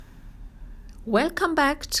Welcome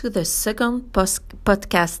back to the second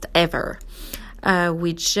podcast ever.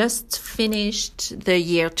 We just finished the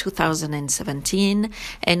year 2017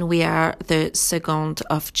 and we are the 2nd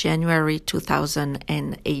of January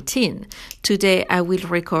 2018. Today I will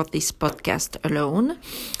record this podcast alone,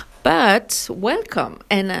 but welcome.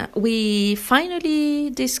 And we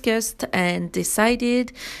finally discussed and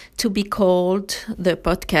decided to be called the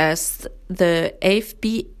podcast the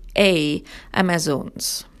FBA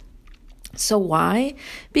Amazons. So why?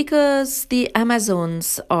 Because the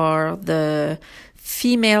Amazons are the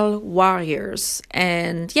female warriors.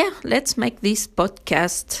 And let's make this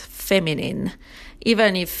podcast feminine.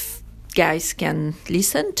 Even if guys can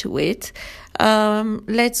listen to it,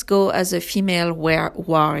 let's go as a female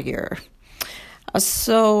warrior.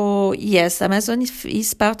 So yes, Amazon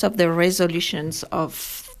is part of the resolutions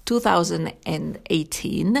of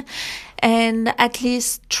 2018, and at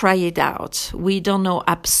least try it out. We do not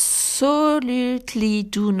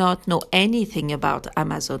know anything about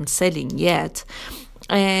Amazon selling yet,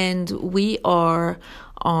 and we are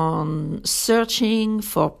on searching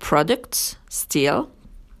for products still,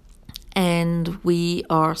 and we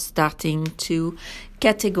are starting to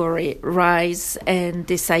categorize and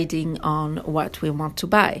deciding on what we want to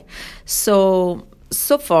buy. So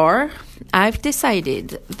far, I've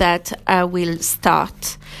decided that I will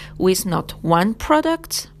start with not one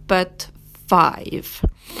product, but 5.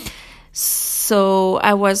 So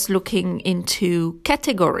I was looking into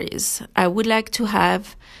categories. I would like to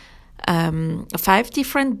have 5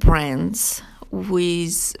 different brands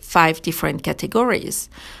with 5 different categories.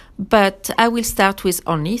 But I will start with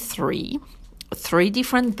only 3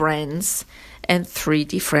 different brands and 3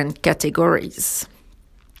 different categories.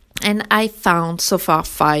 And I found so far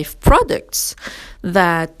 5 products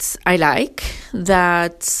that I like,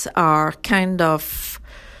 that are kind of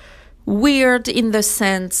weird in the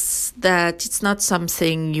sense that it's not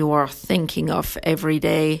something you are thinking of every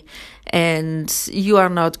day, and you are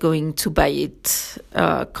not going to buy it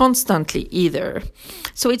constantly either.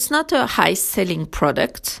 So it's not a high-selling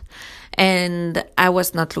product, and I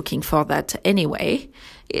was not looking for that anyway.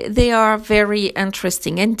 They are very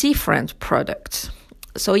interesting and different products.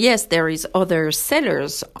 So yes, there is other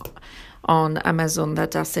sellers on Amazon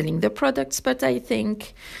that are selling the products, but I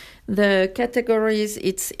think the categories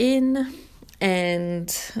it's in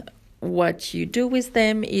and what you do with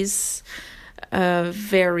them is a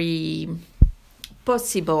very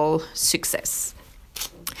possible success.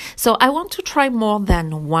 So I want to try more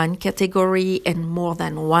than one category and more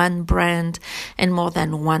than one brand and more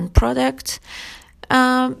than one product.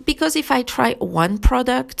 Because if I try one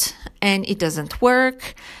product and it doesn't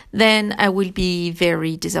work, then I will be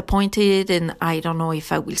very disappointed and I don't know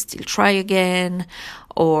if I will still try again.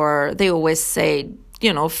 Or they always say,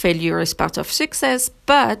 failure is part of success,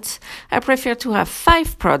 but I prefer to have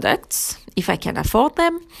 5 products if I can afford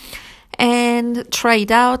them and try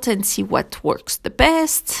it out and see what works the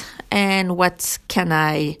best and what can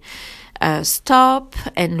I stop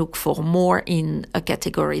and look for more in a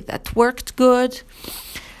category that worked good.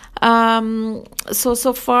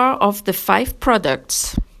 So far of the 5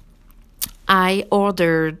 products, I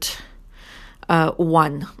ordered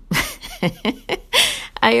 1.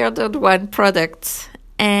 I ordered 1 product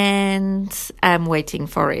and I'm waiting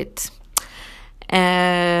for it.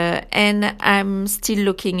 And I'm still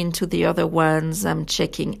looking into the other ones. I'm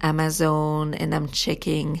checking Amazon and I'm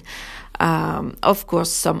checking of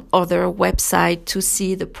course, some other website to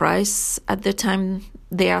see the price at the time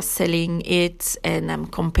they are selling it, and I'm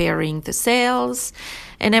comparing the sales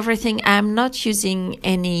and everything. I'm not using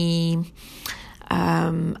any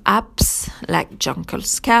apps like Jungle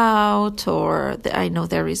Scout or I know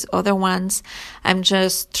there is other ones. I'm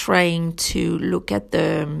just trying to look at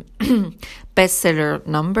the bestseller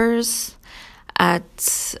numbers,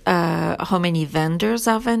 at how many vendors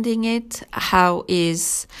are vending it, how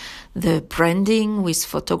is the branding with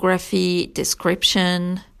photography,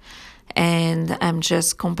 description, and I'm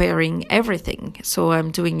just comparing everything. So I'm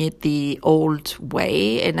doing it the old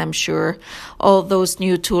way, and I'm sure all those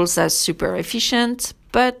new tools are super efficient,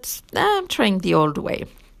 but I'm trying the old way.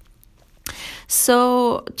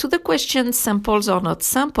 So to the question, samples or not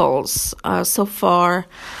samples, so far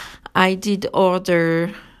I did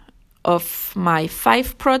order of my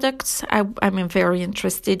 5 products I'm very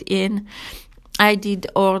interested in. I did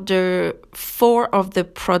order 4 of the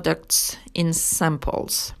products in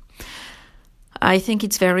samples. I think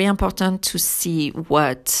it's very important to see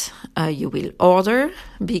what you will order,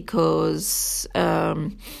 because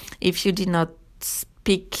if you did not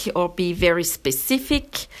pick or be very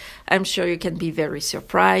specific I'm sure you can be very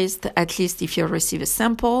surprised. At least if you receive a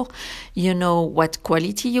sample, you know what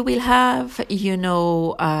quality you will have, you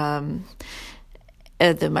know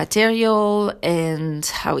the material and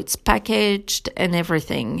how it's packaged and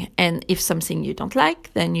everything. And if something you don't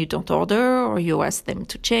like, then you don't order or you ask them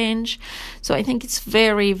to change. So I think it's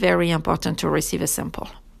very, very important to receive a sample.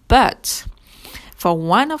 But for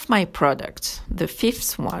one of my products, the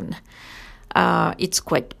fifth one, it's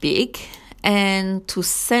quite big. And to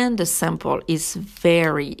send a sample is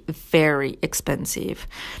very, very expensive.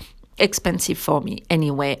 Expensive for me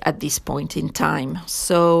anyway at this point in time.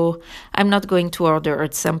 So I'm not going to order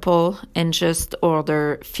a sample and just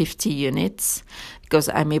order 50 units because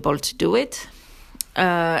I'm able to do it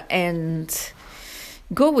and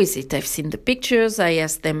go with it. I've seen the pictures. I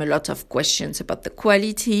asked them a lot of questions about the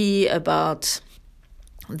quality, about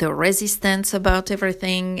the resistance, about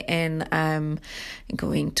everything, and I'm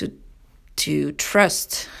going to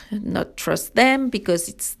not trust them because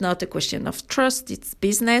it's not a question of trust, it's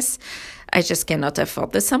business. I just cannot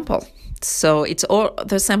afford the sample. So it's all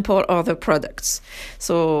the sample or the products.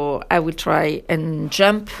 So I will try and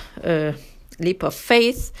jump a leap of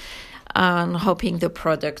faith and hoping the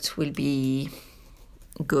product will be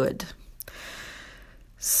good.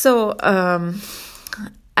 So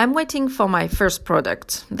I'm waiting for my first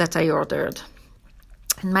product that I ordered.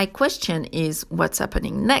 And my question is, what's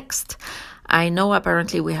happening next? I know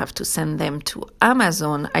apparently we have to send them to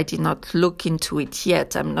Amazon. I did not look into it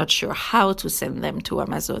yet. I'm not sure how to send them to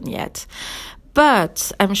Amazon yet.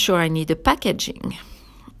 But I'm sure I need a packaging.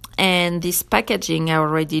 And this packaging, I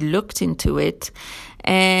already looked into it.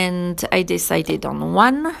 And I decided on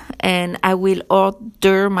one. And I will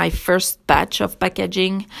order my first batch of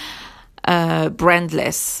packaging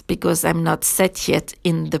brandless because I'm not set yet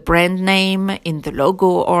in the brand name, in the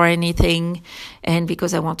logo or anything. And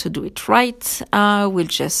because I want to do it right, I will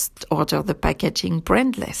just order the packaging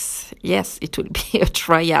brandless. Yes, it will be a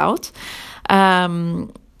tryout.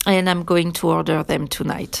 And I'm going to order them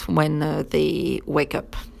tonight when they wake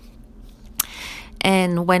up.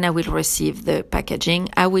 And when I will receive the packaging,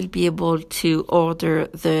 I will be able to order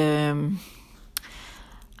the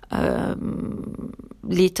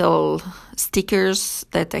little stickers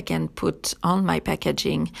that I can put on my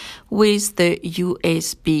packaging with the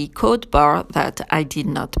USB code bar that I did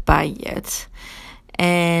not buy yet,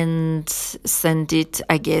 and send it,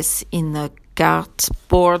 I guess, in a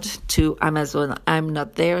cardboard to Amazon. I'm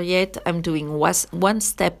not there yet. I'm doing one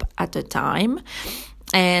step at a time,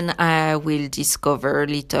 and I will discover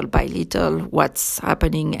little by little what's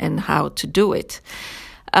happening and how to do it.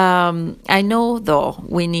 I know, though,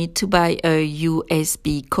 we need to buy a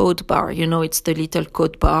USB code bar. You know, it's the little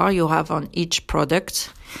code bar you have on each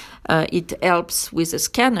product. It helps with a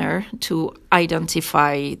scanner to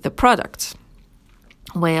identify the product.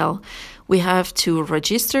 Well, we have to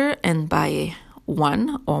register and buy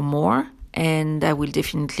one or more, and I will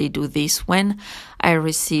definitely do this when I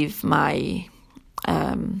receive my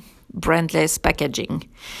brandless packaging.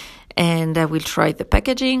 And I will try the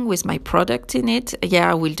packaging with my product in it. Yeah,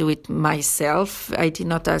 I will do it myself. I did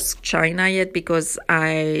not ask China yet because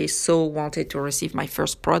I so wanted to receive my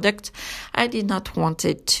first product. I did not want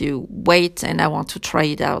it to wait, and I want to try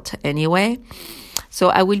it out anyway. So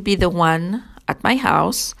I will be the one at my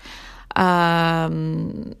house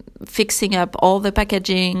fixing up all the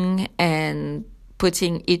packaging and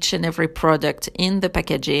putting each and every product in the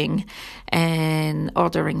packaging and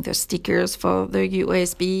ordering the stickers for the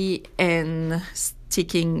USB and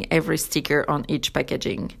sticking every sticker on each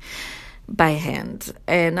packaging by hand.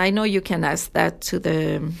 And I know you can ask that to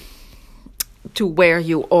where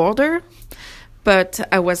you order, but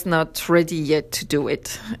I was not ready yet to do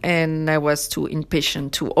it. And I was too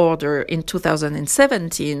impatient to order in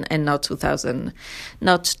 2017 and not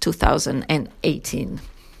 2018.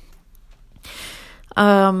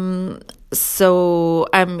 So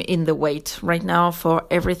I'm in the wait right now for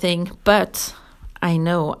everything, but I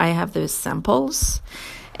know I have the samples,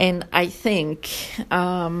 and I think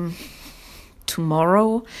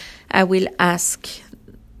tomorrow I will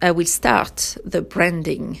start the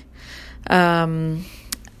branding.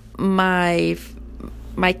 My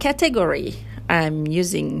category, I'm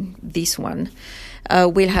using this one,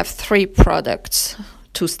 will have 3 products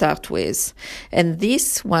to start with. And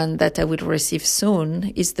this one that I will receive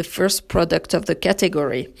soon is the first product of the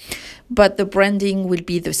category. But the branding will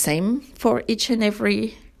be the same for each and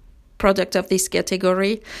every product of this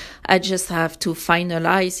category. I just have to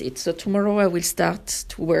finalize it. So tomorrow I will start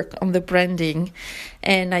to work on the branding.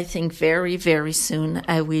 And I think very, very soon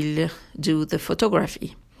I will do the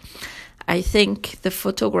photography. I think the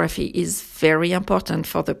photography is very important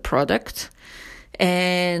for the product.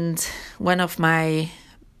 And one of my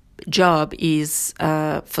job is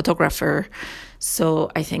a photographer,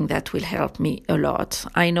 so I think that will help me a lot.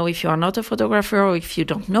 I know if you are not a photographer or if you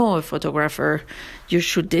don't know a photographer, you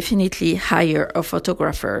should definitely hire a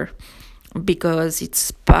photographer because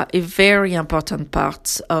it's a very important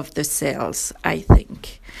part of the sales, I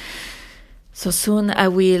think. So soon I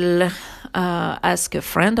will ask a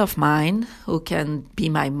friend of mine who can be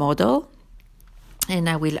my model, and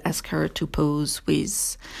I will ask her to pose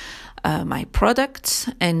with my product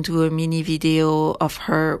and do a mini video of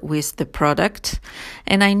her with the product.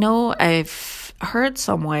 And I know I've heard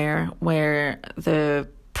somewhere where the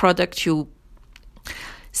product you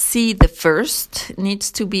see the first needs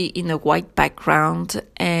to be in a white background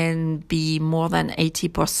and be more than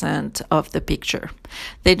 80% of the picture.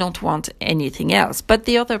 They don't want anything else, but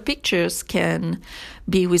the other pictures can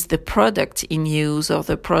be with the product in use or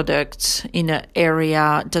the product in an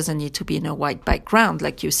area. It doesn't need to be in a white background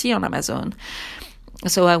like you see on Amazon.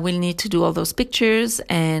 So I will need to do all those pictures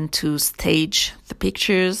and to stage the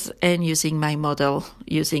pictures and using my model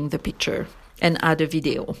using the picture and add a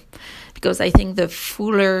video. Because I think the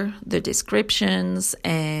fuller the descriptions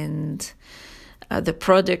and the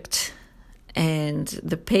product and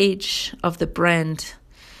the page of the brand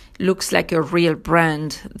looks like a real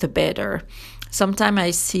brand, the better. Sometimes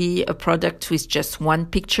I see a product with just one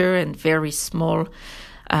picture and very small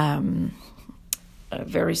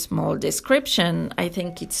description. I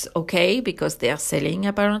think it's okay because they are selling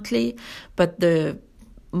apparently, but the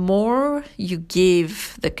more you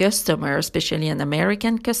give the customer, especially an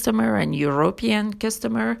American customer and European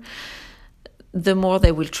customer, the more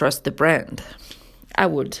they will trust the brand. I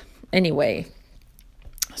would, anyway.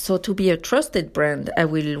 So to be a trusted brand, I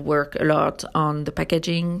will work a lot on the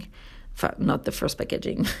packaging, not the first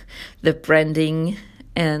packaging, the branding,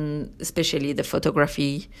 and especially the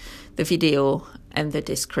photography, the video, and the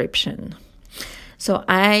description. So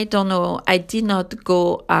I don't know, I did not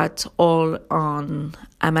go at all on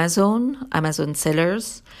Amazon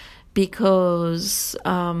sellers, because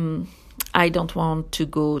I don't want to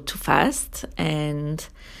go too fast. And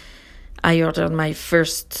I ordered my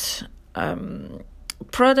first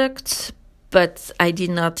product, but I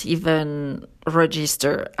did not even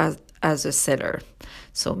register as a seller.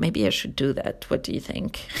 So maybe I should do that. What do you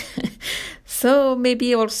think? So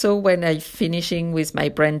maybe also when I'm finishing with my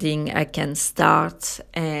branding, I can start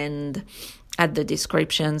and add the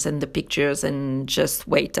descriptions and the pictures and just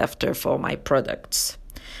wait after for my products.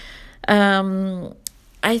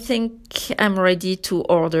 I think I'm ready to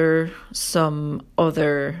order some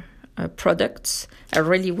other products. I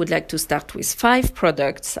really would like to start with 5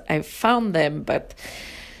 products. I found them, but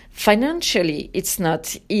financially, it's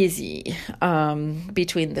not easy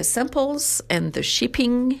between the samples and the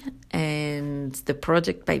shipping and the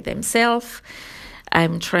product by themselves.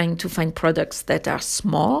 I'm trying to find products that are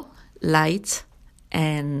small, light,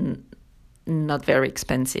 and not very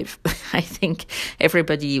expensive. I think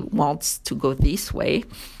everybody wants to go this way.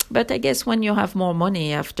 But I guess when you have more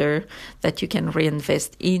money after that, you can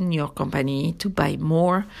reinvest in your company to buy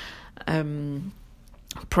more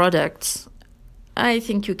products. I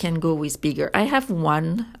think you can go with bigger. I have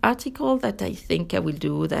one article that I think I will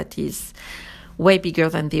do that is way bigger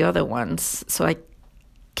than the other ones. So I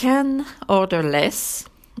can order less.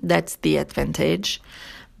 That's the advantage.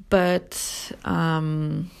 But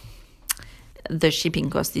the shipping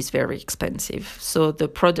cost is very expensive. So the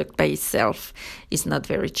product by itself is not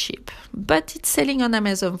very cheap. But it's selling on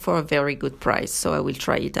Amazon for a very good price. So I will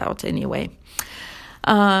try it out anyway.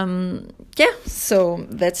 So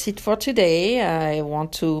that's it for today. I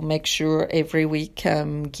want to make sure every week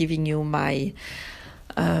I'm giving you my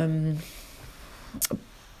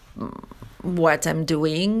what I'm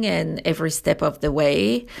doing and every step of the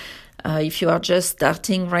way. If you are just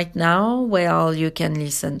starting right now, well, you can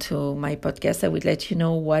listen to my podcast. I will let you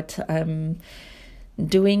know what I'm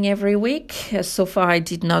doing every week. So far, I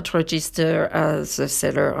did not register as a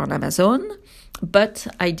seller on Amazon, but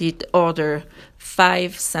I did order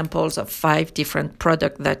 5 samples of 5 different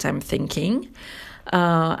products that I'm thinking.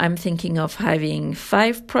 I'm thinking of having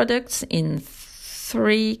 5 products in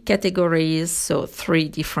 3 categories, so 3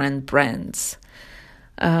 different brands.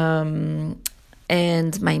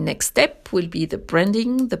 And my next step will be the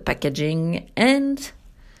branding, the packaging, and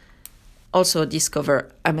also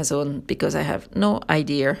discover Amazon because I have no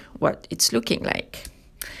idea what it's looking like.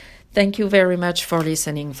 Thank you very much for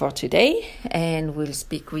listening for today, and we'll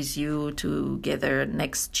speak with you together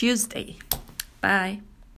next Tuesday. Bye.